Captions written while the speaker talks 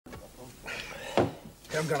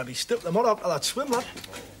I'm gonna be stuck the mud after that swim, lad.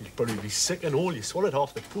 You'd probably be sick and all. You swallowed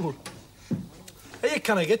half the pool. Hey,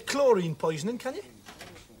 can I get chlorine poisoning, can you?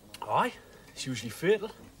 Aye, it's usually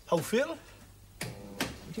fatal. How fatal?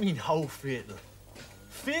 What do you mean, how fatal?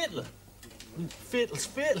 Fatal? I mean, fatal's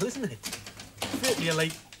fatal, isn't it? Fatal,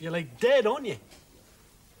 you're like dead, aren't you?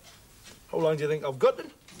 How long do you think I've got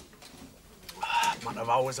then? A matter of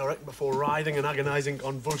hours, I reckon, before writhing and agonising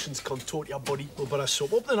convulsions contort your body. Well, better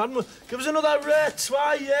soap up then, hadn't we? Give us another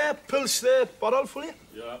try, yeah, pulse there, bottle for you.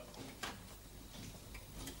 Yeah.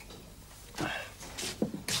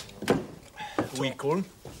 We calling?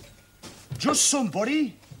 Just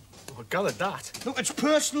somebody. I gathered that. Look, it's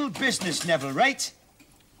personal business, Neville, right?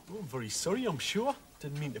 Oh, I'm very sorry, I'm sure.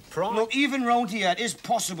 Didn't mean to pry. Look, even round here, it is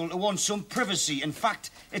possible to want some privacy. In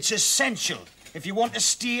fact, it's essential if you want to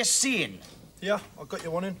stay sane. Yeah, I've got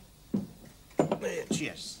you one in.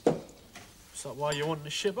 Cheers. Is that why you wanting to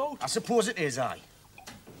ship out? I suppose it is, aye.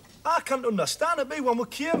 I can't understand it, me. When we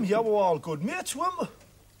came here, we were all good mates, weren't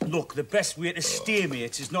we? Look, the best way to stay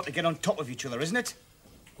mates is not to get on top of each other, isn't it?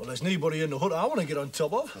 Well, there's nobody in the hut I want to get on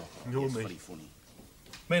top of. Oh, No, it's mate. very funny.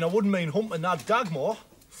 I mean, I wouldn't mean humping that Dagmore.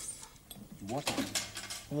 What?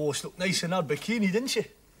 Oh, she looked nice in that bikini, didn't she?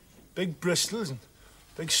 Big bristles and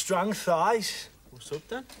big strong thighs. What's up,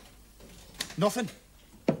 then? Nothing.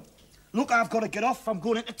 Look, I've got to get off. I'm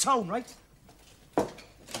going into town, right? What's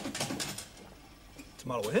the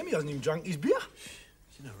matter with him? He hasn't even drank his beer.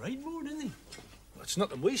 He's in a right mood, isn't he? That's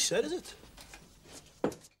nothing we said, is it?